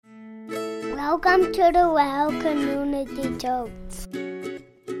Welcome to the Well Community Church.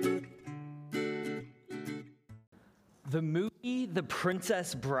 The movie The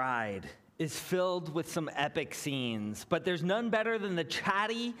Princess Bride is filled with some epic scenes, but there's none better than the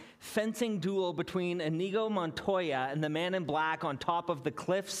chatty fencing duel between Inigo Montoya and the Man in Black on top of the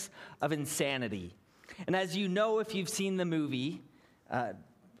cliffs of insanity. And as you know, if you've seen the movie,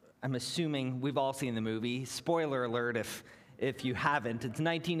 I'm assuming we've all seen the movie. Spoiler alert if you haven't. It's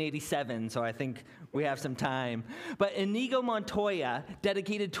 1987, so I think we have some time. But Inigo Montoya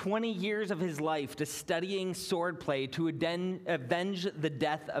dedicated 20 years of his life to studying swordplay to avenge the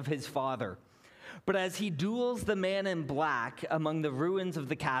death of his father. But as he duels the Man in Black among the ruins of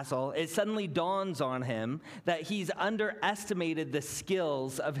the castle, it suddenly dawns on him that he's underestimated the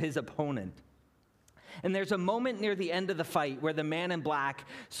skills of his opponent. And there's a moment near the end of the fight where the Man in Black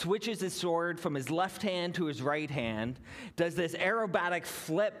switches his sword from his left hand to his right hand, does this aerobatic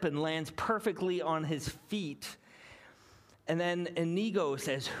flip and lands perfectly on his feet. And then Inigo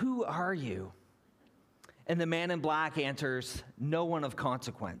says, "Who are you?" And the Man in Black answers, "No one of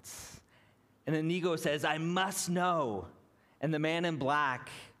consequence." And Inigo says, "I must know." And the Man in Black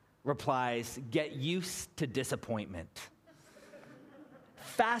replies, "Get used to disappointment."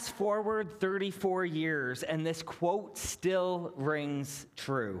 Fast forward 34 years, and this quote still rings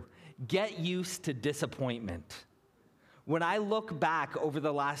true. Get used to disappointment. When I look back over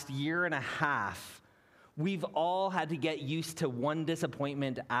the last year and a half, we've all had to get used to one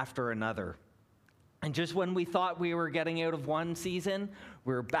disappointment after another. And just when we thought we were getting out of one season,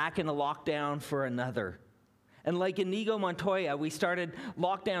 we were back in a lockdown for another. And like Inigo Montoya, we started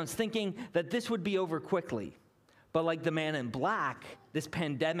lockdowns thinking that this would be over quickly. But like the Man in Black, this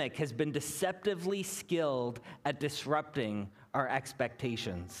pandemic has been deceptively skilled at disrupting our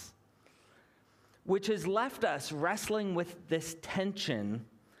expectations, which has left us wrestling with this tension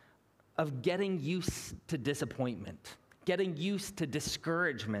of getting used to disappointment, getting used to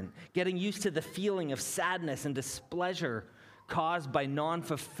discouragement, getting used to the feeling of sadness and displeasure caused by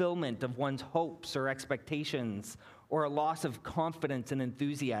non-fulfillment of one's hopes or expectations, or a loss of confidence and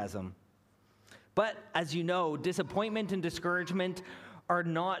enthusiasm. But as you know, disappointment and discouragement are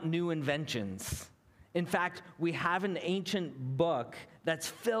not new inventions. In fact, we have an ancient book that's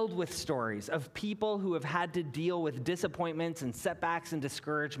filled with stories of people who have had to deal with disappointments and setbacks and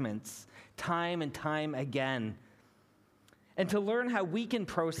discouragements time and time again. And to learn how we can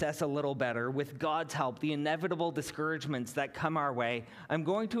process a little better, with God's help, the inevitable discouragements that come our way, I'm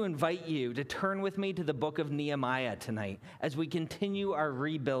going to invite you to turn with me to the book of Nehemiah tonight as we continue our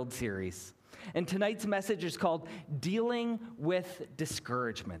Rebuild series. And tonight's message is called Dealing with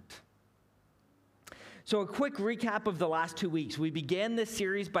Discouragement. So a quick recap of the last 2 weeks. We began this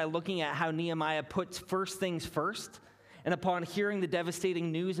series by looking at how Nehemiah puts first things first. And upon hearing the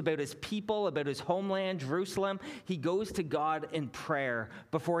devastating news about his people, about his homeland, Jerusalem, he goes to God in prayer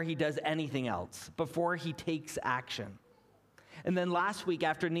before he does anything else, before he takes action. And then last week,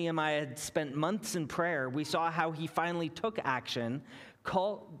 after Nehemiah had spent months in prayer, we saw how he finally took action,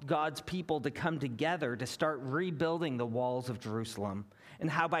 called God's people to come together to start rebuilding the walls of Jerusalem. And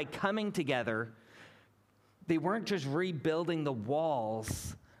how by coming together, they weren't just rebuilding the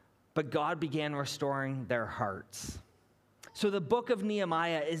walls, but God began restoring their hearts. So the book of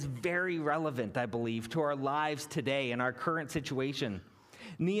Nehemiah is very relevant, I believe, to our lives today and our current situation.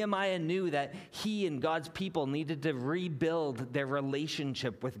 Nehemiah knew that he and God's people needed to rebuild their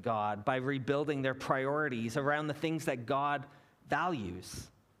relationship with God by rebuilding their priorities around the things that God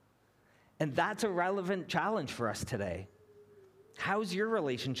values. And that's a relevant challenge for us today. How's your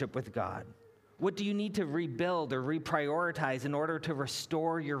relationship with God? What do you need to rebuild or reprioritize in order to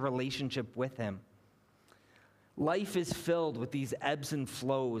restore your relationship with Him? Life is filled with these ebbs and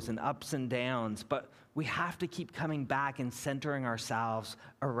flows and ups and downs, but we have to keep coming back and centering ourselves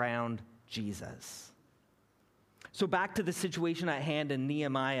around Jesus. So back to the situation at hand in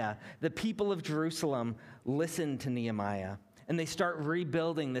Nehemiah. The people of Jerusalem listen to Nehemiah, and they start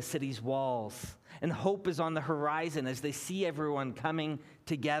rebuilding the city's walls. And hope is on the horizon as they see everyone coming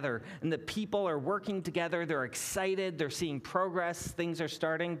together. And the people are working together. They're excited. They're seeing progress. Things are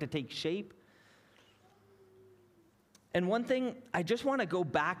starting to take shape. And one thing I just want to go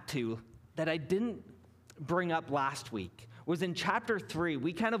back to that I didn't bring up last week was in chapter 3,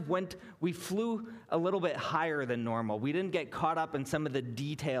 we flew a little bit higher than normal. We didn't get caught up in some of the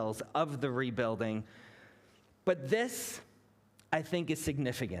details of the rebuilding. But this, I think, is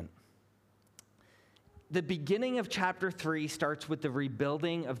significant. The beginning of chapter 3 starts with the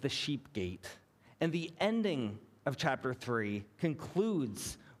rebuilding of the sheep gate, and the ending of chapter 3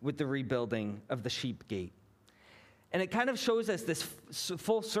 concludes with the rebuilding of the sheep gate. And it kind of shows us this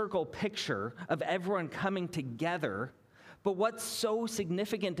full circle picture of everyone coming together. But what's so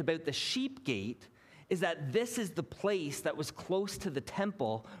significant about the sheep gate is that this is the place that was close to the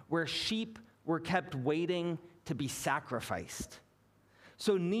temple where sheep were kept waiting to be sacrificed.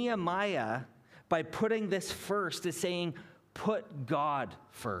 So Nehemiah, by putting this first, is saying, put God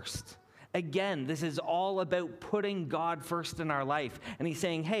first. Again, this is all about putting God first in our life. And he's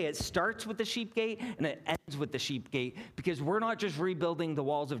saying, hey, it starts with the sheep gate and it ends with the sheep gate, because we're not just rebuilding the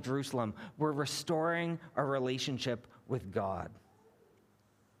walls of Jerusalem, we're restoring our relationship with God.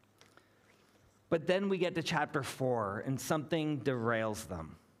 But then we get to chapter 4 and something derails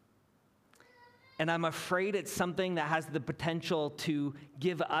them. And I'm afraid it's something that has the potential to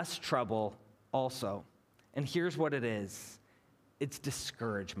give us trouble also. And here's what it is. It's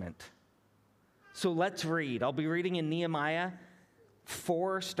discouragement. So let's read. I'll be reading in Nehemiah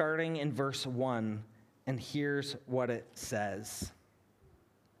 4, starting in verse 1, and here's what it says.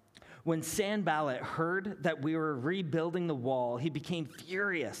 When Sanballat heard that we were rebuilding the wall, he became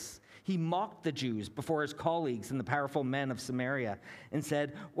furious. He mocked the Jews before his colleagues and the powerful men of Samaria and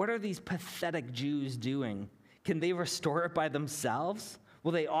said, "What are these pathetic Jews doing? Can they restore it by themselves?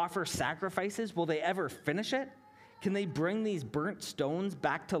 Will they offer sacrifices? Will they ever finish it? Can they bring these burnt stones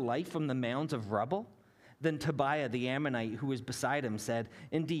back to life from the mounds of rubble?" Then Tobiah the Ammonite, who was beside him, said,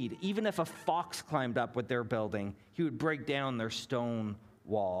 "Indeed, even if a fox climbed up what they're building, he would break down their stone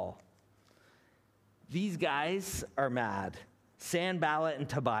wall." These guys are mad. Sanballat and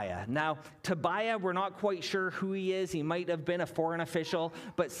Tobiah. Now, Tobiah, we're not quite sure who he is. He might have been a foreign official,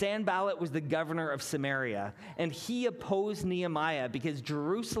 but Sanballat was the governor of Samaria, and he opposed Nehemiah because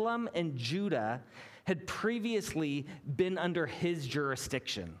Jerusalem and Judah had previously been under his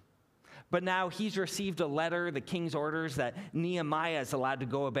jurisdiction. But now he's received a letter, the king's orders, that Nehemiah is allowed to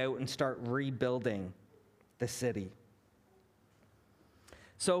go about and start rebuilding the city.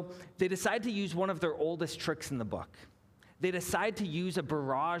 So they decide to use one of their oldest tricks in the book. They decide to use a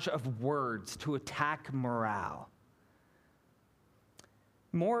barrage of words to attack morale.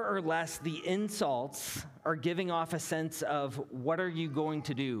 More or less, the insults are giving off a sense of, what are you going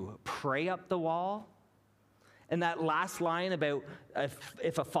to do? Pray up the wall? And that last line about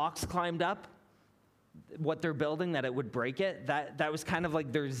if a fox climbed up what they're building, that it would break it, that was kind of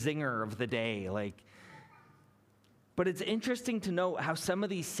like their zinger of the day. But it's interesting to note how some of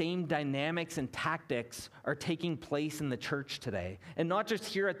these same dynamics and tactics are taking place in the church today. And not just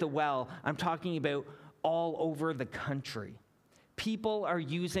here at the Well, I'm talking about all over the country. People are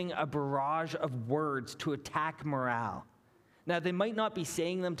using a barrage of words to attack morale. Now, they might not be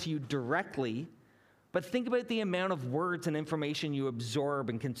saying them to you directly, but think about the amount of words and information you absorb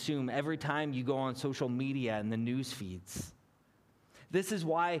and consume every time you go on social media and the news feeds. This is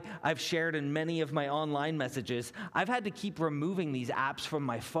why I've shared in many of my online messages, I've had to keep removing these apps from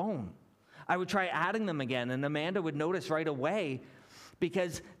my phone. I would try adding them again, and Amanda would notice right away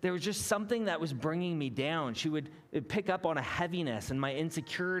because there was just something that was bringing me down. She would pick up on a heaviness, and my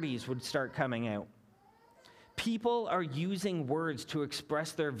insecurities would start coming out. People are using words to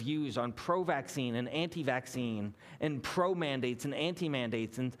express their views on pro-vaccine and anti-vaccine and pro-mandates and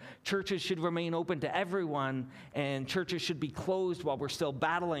anti-mandates, and churches should remain open to everyone, and churches should be closed while we're still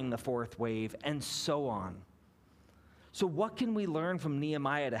battling the fourth wave, and so on. So what can we learn from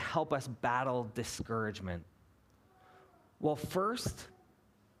Nehemiah to help us battle discouragement? Well, first,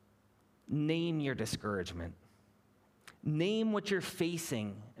 name your discouragement. Name what you're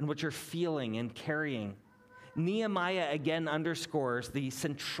facing and what you're feeling and carrying. Nehemiah again underscores the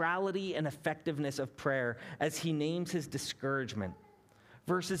centrality and effectiveness of prayer as he names his discouragement.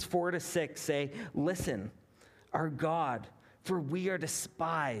 Verses 4-6 say, "Listen, our God, for we are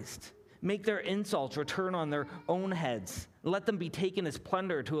despised. Make their insults return on their own heads. Let them be taken as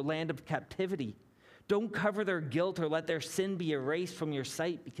plunder to a land of captivity. Don't cover their guilt or let their sin be erased from your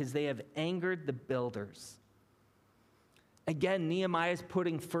sight, because they have angered the builders." Again, Nehemiah is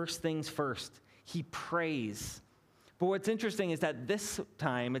putting first things first. He prays. But what's interesting is that this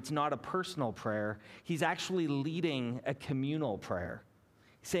time it's not a personal prayer. He's actually leading a communal prayer.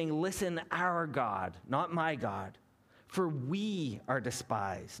 He's saying, "Listen, our God, not my God, for we are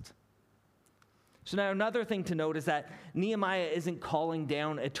despised." So now another thing to note is that Nehemiah isn't calling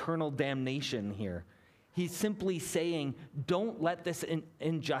down eternal damnation here. He's simply saying, don't let this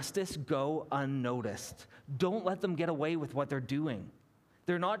injustice go unnoticed. Don't let them get away with what they're doing.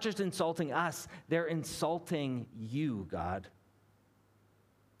 They're not just insulting us, they're insulting you, God.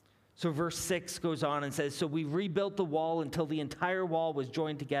 So verse 6 goes on and says, "So we rebuilt the wall until the entire wall was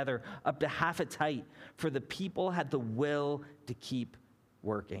joined together up to half its height, for the people had the will to keep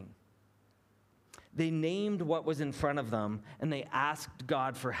working." They named what was in front of them, and they asked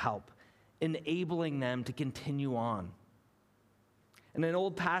God for help, enabling them to continue on. And an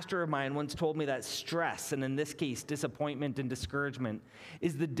old pastor of mine once told me that stress, and in this case, disappointment and discouragement,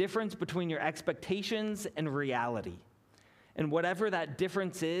 is the difference between your expectations and reality. And whatever that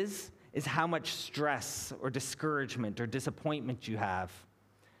difference is how much stress or discouragement or disappointment you have.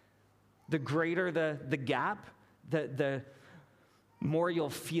 The greater the gap, the more you'll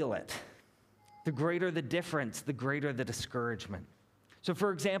feel it. The greater the difference, the greater the discouragement. So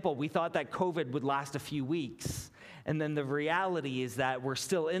for example, we thought that COVID would last a few weeks, and then the reality is that we're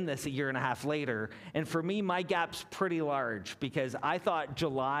still in this a year and a half later. And for me, my gap's pretty large because I thought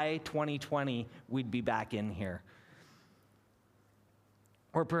July 2020 we'd be back in here.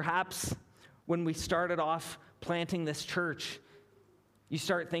 Or perhaps when we started off planting this church, you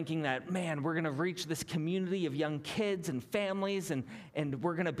start thinking that, man, we're going to reach this community of young kids and families, and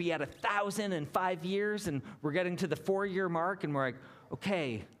we're going to be at 1,000 in 5 years, and we're getting to the 4-year mark, and we're like,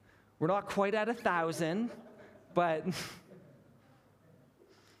 okay, we're not quite at 1,000, but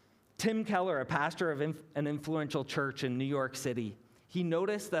Tim Keller, a pastor of an influential church in New York City, he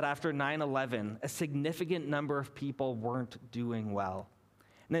noticed that after 9/11, a significant number of people weren't doing well.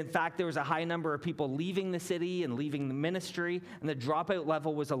 And in fact, there was a high number of people leaving the city and leaving the ministry, and the dropout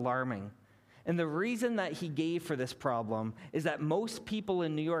level was alarming. And the reason that he gave for this problem is that most people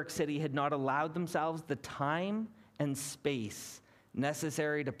in New York City had not allowed themselves the time and space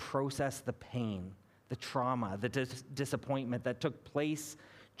necessary to process the pain, the trauma, the disappointment that took place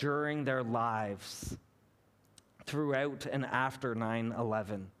during their lives throughout and after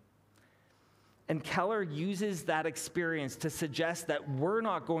 9/11. And Keller uses that experience to suggest that we're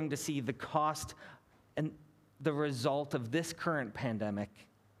not going to see the cost and the result of this current pandemic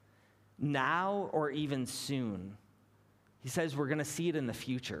now or even soon. He says we're going to see it in the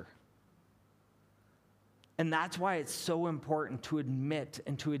future. And that's why it's so important to admit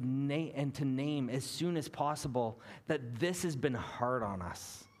and to name as soon as possible that this has been hard on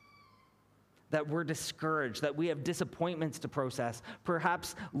us, that we're discouraged, that we have disappointments to process,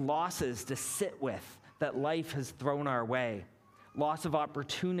 perhaps losses to sit with that life has thrown our way, loss of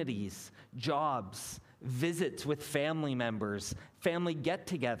opportunities, jobs, visits with family members, family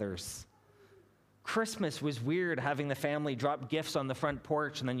get-togethers. Christmas was weird having the family drop gifts on the front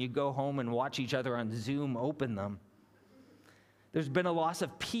porch and then you go home and watch each other on Zoom open them. There's been a loss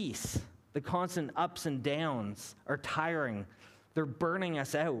of peace. The constant ups and downs are tiring. They're burning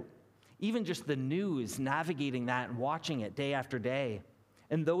us out. Even just the news, navigating that and watching it day after day.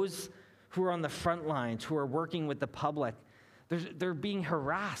 And those who are on the front lines, who are working with the public, they're being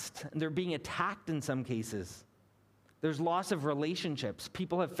harassed and they're being attacked in some cases. There's loss of relationships.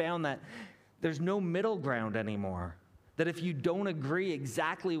 People have found that there's no middle ground anymore. That if you don't agree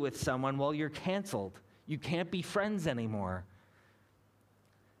exactly with someone, well, you're canceled. You can't be friends anymore.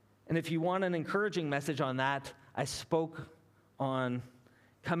 And if you want an encouraging message on that, I spoke on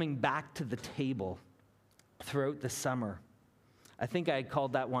coming back to the table throughout the summer. I think I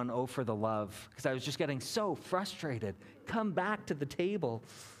called that one "Oh for the Love," because I was just getting so frustrated. Come back to the table.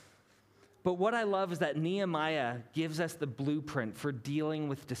 But what I love is that Nehemiah gives us the blueprint for dealing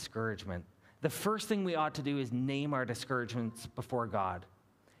with discouragement. The first thing we ought to do is name our discouragements before God.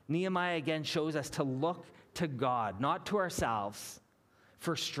 Nehemiah again shows us to look to God, not to ourselves,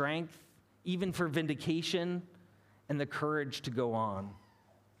 for strength, even for vindication, and the courage to go on.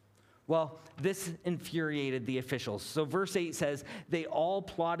 Well, this infuriated the officials. So verse 8 says, they all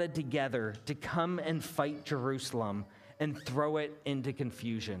plotted together to come and fight Jerusalem and throw it into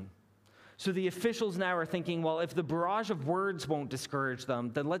confusion. So the officials now are thinking, well, if the barrage of words won't discourage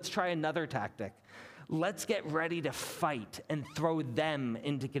them, then let's try another tactic. Let's get ready to fight and throw them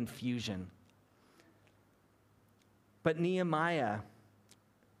into confusion. But Nehemiah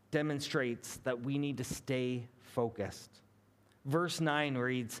demonstrates that we need to stay focused. Verse 9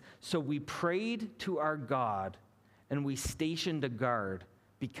 reads, so we prayed to our God and we stationed a guard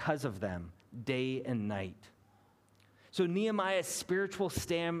because of them day and night. So Nehemiah's spiritual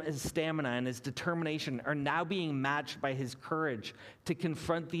stamina and his determination are now being matched by his courage to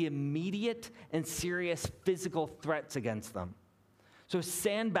confront the immediate and serious physical threats against them. So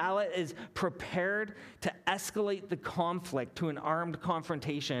Sanballat is prepared to escalate the conflict to an armed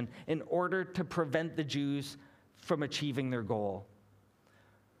confrontation in order to prevent the Jews from achieving their goal.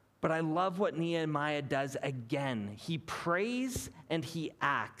 But I love what Nehemiah does again. He prays and he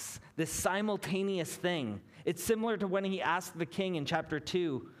acts, this simultaneous thing. It's similar to when he asked the king in chapter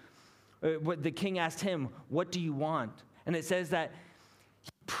 2, what the king asked him, what do you want? And it says that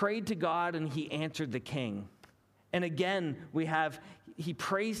he prayed to God and he answered the king. And again, we have he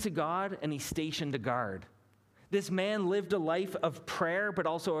prays to God and he stationed a guard. This man lived a life of prayer, but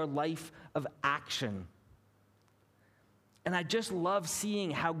also a life of action. And I just love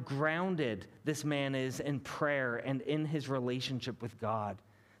seeing how grounded this man is in prayer and in his relationship with God.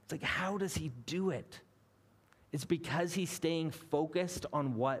 It's like, how does he do it? It's because he's staying focused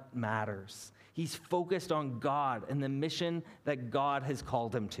on what matters. He's focused on God and the mission that God has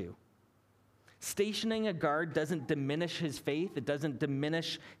called him to. Stationing a guard doesn't diminish his faith. It doesn't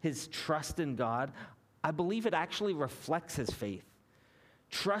diminish his trust in God. I believe it actually reflects his faith.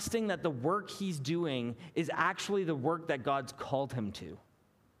 Trusting that the work he's doing is actually the work that God's called him to.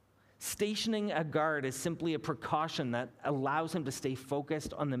 Stationing a guard is simply a precaution that allows him to stay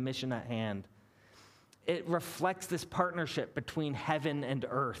focused on the mission at hand. It reflects this partnership between heaven and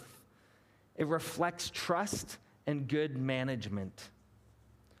earth. It reflects trust and good management.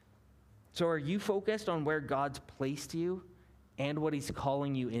 So are you focused on where God's placed you and what he's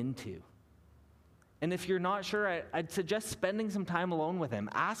calling you into? And if you're not sure, I'd suggest spending some time alone with him,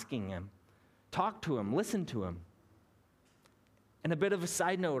 asking him, talk to him, listen to him. And a bit of a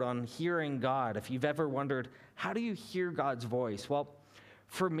side note on hearing God, if you've ever wondered, how do you hear God's voice? Well,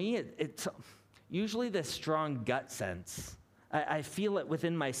 for me, it's usually this strong gut sense. I feel it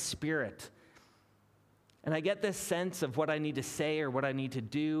within my spirit. And I get this sense of what I need to say or what I need to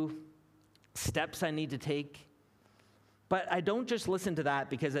do, steps I need to take. But I don't just listen to that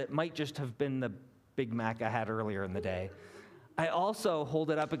because it might just have been the Big Mac I had earlier in the day. I also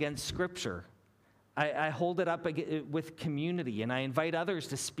hold it up against Scripture. I hold it up with community, and I invite others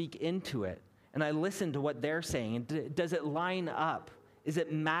to speak into it. And I listen to what they're saying. And does it line up? Is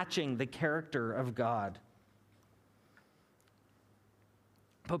it matching the character of God?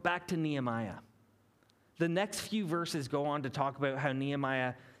 But back to Nehemiah. The next few verses go on to talk about how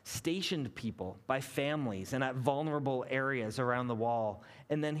Nehemiah stationed people by families and at vulnerable areas around the wall.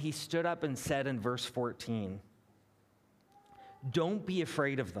 And then he stood up and said in verse 14, "Don't be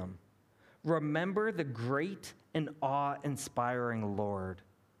afraid of them. Remember the great and awe-inspiring Lord,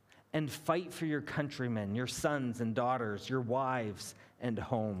 and fight for your countrymen, your sons and daughters, your wives and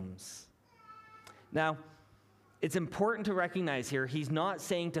homes." Now, it's important to recognize here, he's not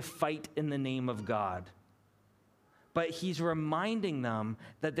saying to fight in the name of God. But he's reminding them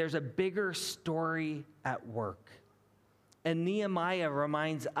that there's a bigger story at work. And Nehemiah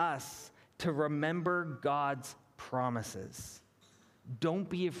reminds us to remember God's promises. Don't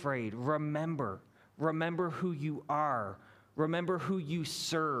be afraid. Remember who you are. Remember who you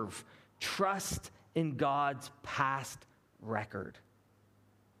serve. Trust in God's past record.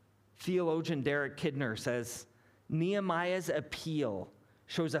 Theologian Derek Kidner says, Nehemiah's appeal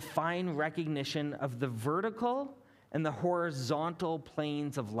shows a fine recognition of the vertical and the horizontal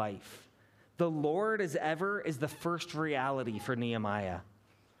planes of life. The Lord, as ever, is the first reality for Nehemiah.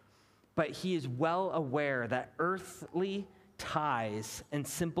 But he is well aware that earthly ties and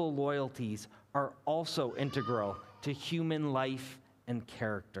simple loyalties are also integral to human life and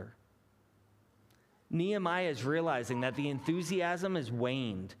character. Nehemiah is realizing that the enthusiasm has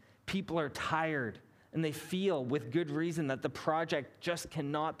waned. People are tired, and they feel, with good reason, that the project just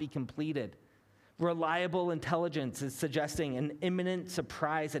cannot be completed. Reliable intelligence is suggesting an imminent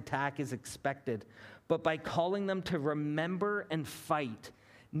surprise attack is expected. But by calling them to remember and fight,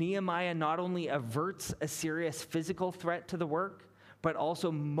 Nehemiah not only averts a serious physical threat to the work, but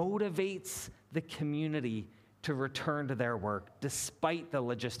also motivates the community to return to their work despite the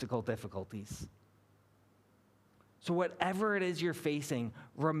logistical difficulties. So whatever it is you're facing,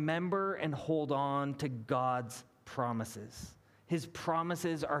 remember and hold on to God's promises. His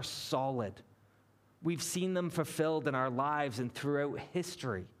promises are solid. We've seen them fulfilled in our lives and throughout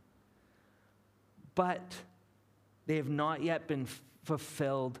history. But they have not yet been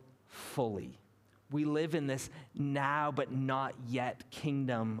fulfilled fully. We live in this now but not yet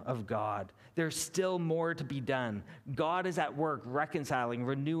kingdom of God. There's still more to be done. God is at work reconciling,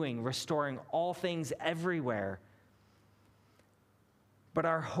 renewing, restoring all things everywhere. But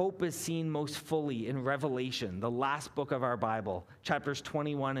our hope is seen most fully in Revelation, the last book of our Bible, chapters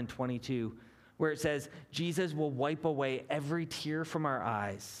 21 and 22, where it says, Jesus will wipe away every tear from our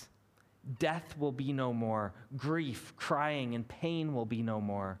eyes. Death will be no more. Grief, crying, and pain will be no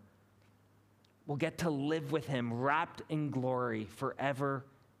more. We'll get to live with him, wrapped in glory forever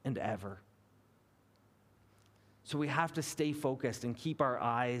and ever. So we have to stay focused and keep our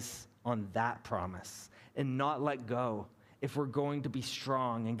eyes on that promise and not let go if we're going to be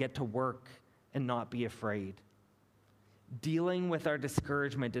strong and get to work and not be afraid. Dealing with our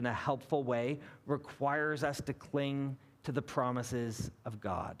discouragement in a helpful way requires us to cling to the promises of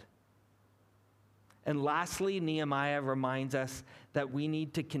God. And lastly, Nehemiah reminds us that we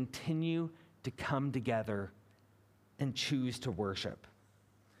need to continue to come together and choose to worship.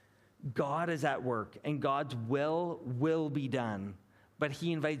 God is at work, and God's will be done, but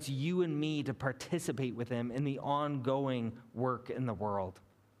he invites you and me to participate with him in the ongoing work in the world.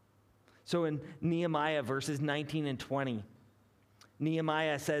 So in Nehemiah verses 19 and 20,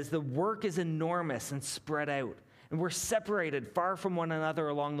 Nehemiah says, the work is enormous and spread out, and we're separated far from one another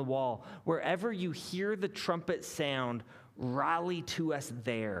along the wall. Wherever you hear the trumpet sound, rally to us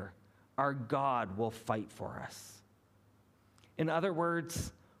there. Our God will fight for us. In other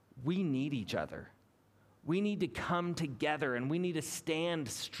words, we need each other. We need to come together, and we need to stand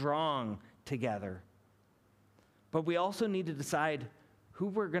strong together. But we also need to decide who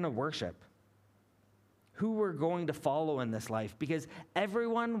we're going to worship, who we're going to follow in this life, because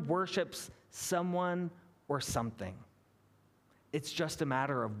everyone worships someone or something. It's just a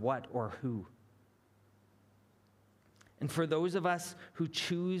matter of what or who. And for those of us who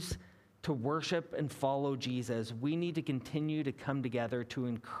choose to worship and follow Jesus, we need to continue to come together to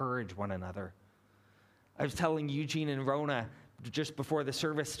encourage one another. I was telling Eugene and Rona just before the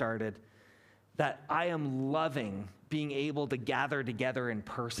service started that I am loving being able to gather together in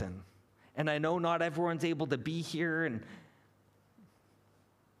person. And I know not everyone's able to be here,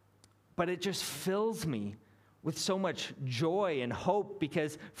 but it just fills me with so much joy and hope,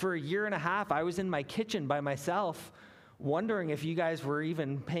 because for a year and a half, I was in my kitchen by myself, wondering if you guys were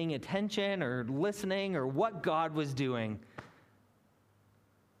even paying attention or listening or what God was doing.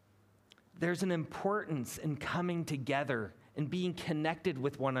 There's an importance in coming together and being connected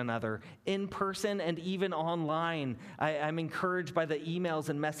with one another in person and even online. I'm encouraged by the emails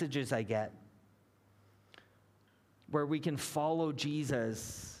and messages I get where we can follow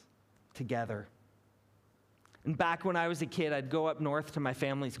Jesus together. And back when I was a kid, I'd go up north to my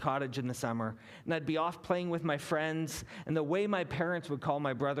family's cottage in the summer, and I'd be off playing with my friends, and the way my parents would call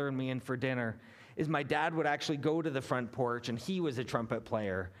my brother and me in for dinner is my dad would actually go to the front porch, and he was a trumpet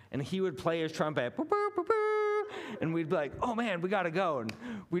player, and he would play his trumpet, boop, boop, boop, boop, and we'd be like, oh man, we gotta go, and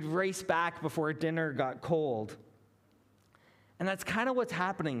we'd race back before dinner got cold. And that's kind of what's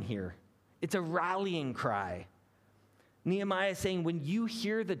happening here. It's a rallying cry. Nehemiah is saying, when you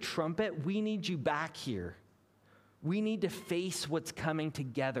hear the trumpet, we need you back here. We need to face what's coming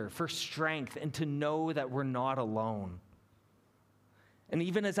together for strength and to know that we're not alone. And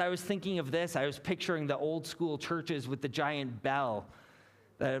even as I was thinking of this, I was picturing the old school churches with the giant bell,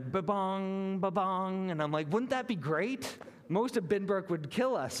 the ba-bong, ba-bong, and I'm like, wouldn't that be great? Most of Binbrook would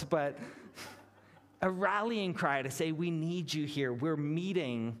kill us, but a rallying cry to say, we need you here. We're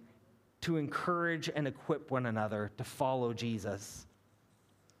meeting to encourage and equip one another to follow Jesus.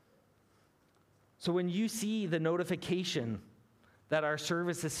 So when you see the notification that our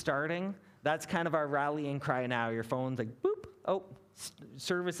service is starting, that's kind of our rallying cry now. Your phone's like, boop, oh,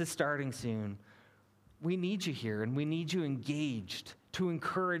 service is starting soon. We need you here, and we need you engaged to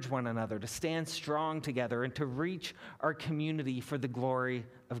encourage one another, to stand strong together, and to reach our community for the glory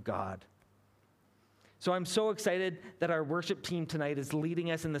of God. So I'm so excited that our worship team tonight is leading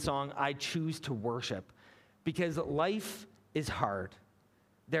us in the song, I Choose to Worship, because life is hard.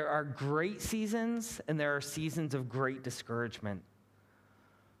 There are great seasons, and there are seasons of great discouragement.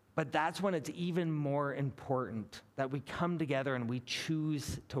 But that's when it's even more important that we come together and we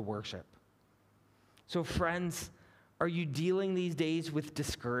choose to worship. So friends, are you dealing these days with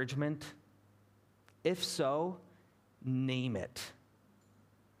discouragement? If so, name it.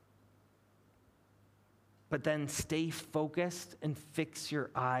 But then stay focused and fix your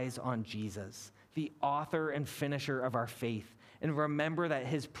eyes on Jesus, the author and finisher of our faith. And remember that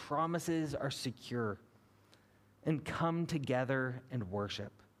his promises are secure. And come together and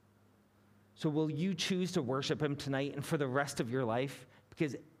worship. So will you choose to worship him tonight and for the rest of your life?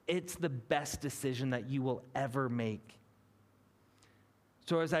 Because it's the best decision that you will ever make.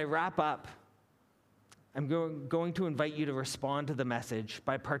 So as I wrap up, I'm going to invite you to respond to the message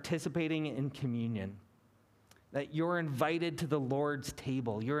by participating in communion. That you're invited to the Lord's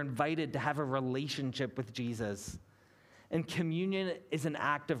table. You're invited to have a relationship with Jesus. And communion is an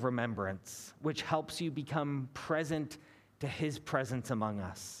act of remembrance, which helps you become present to his presence among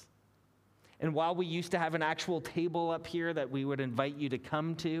us. And while we used to have an actual table up here that we would invite you to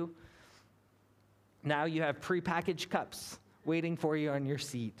come to, now you have prepackaged cups waiting for you on your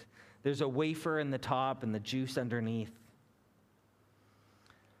seat. There's a wafer in the top and the juice underneath.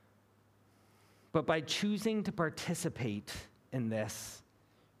 But by choosing to participate in this,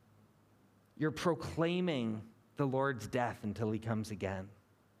 you're proclaiming the Lord's death until he comes again.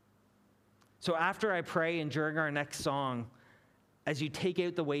 So after I pray and during our next song, as you take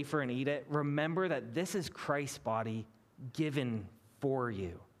out the wafer and eat it, remember that this is Christ's body given for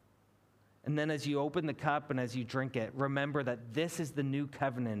you. And then as you open the cup and as you drink it, remember that this is the new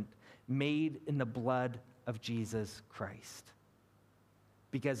covenant made in the blood of Jesus Christ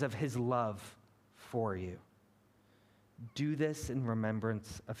because of his love for you. Do this in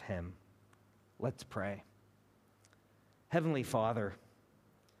remembrance of him. Let's pray. Heavenly Father,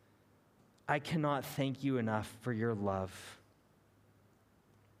 I cannot thank you enough for your love.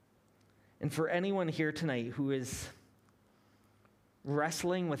 And for anyone here tonight who is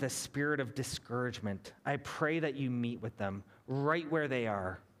wrestling with a spirit of discouragement, I pray that you meet with them right where they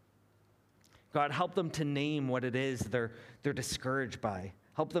are. God, help them to name what it is they're discouraged by.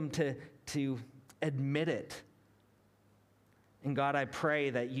 Help them to admit it. And God, I pray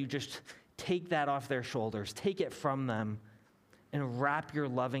that you just take that off their shoulders, take it from them, and wrap your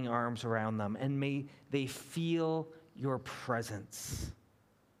loving arms around them, and may they feel your presence.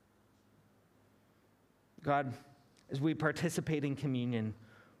 God, as we participate in communion,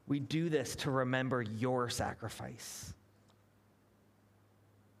 we do this to remember your sacrifice,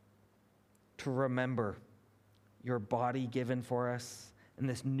 to remember your body given for us and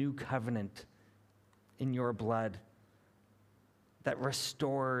this new covenant in your blood that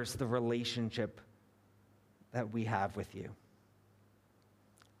restores the relationship that we have with you.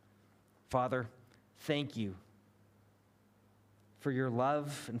 Father, thank you for your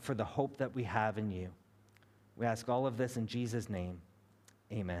love and for the hope that we have in you. We ask all of this in Jesus' name.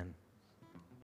 Amen.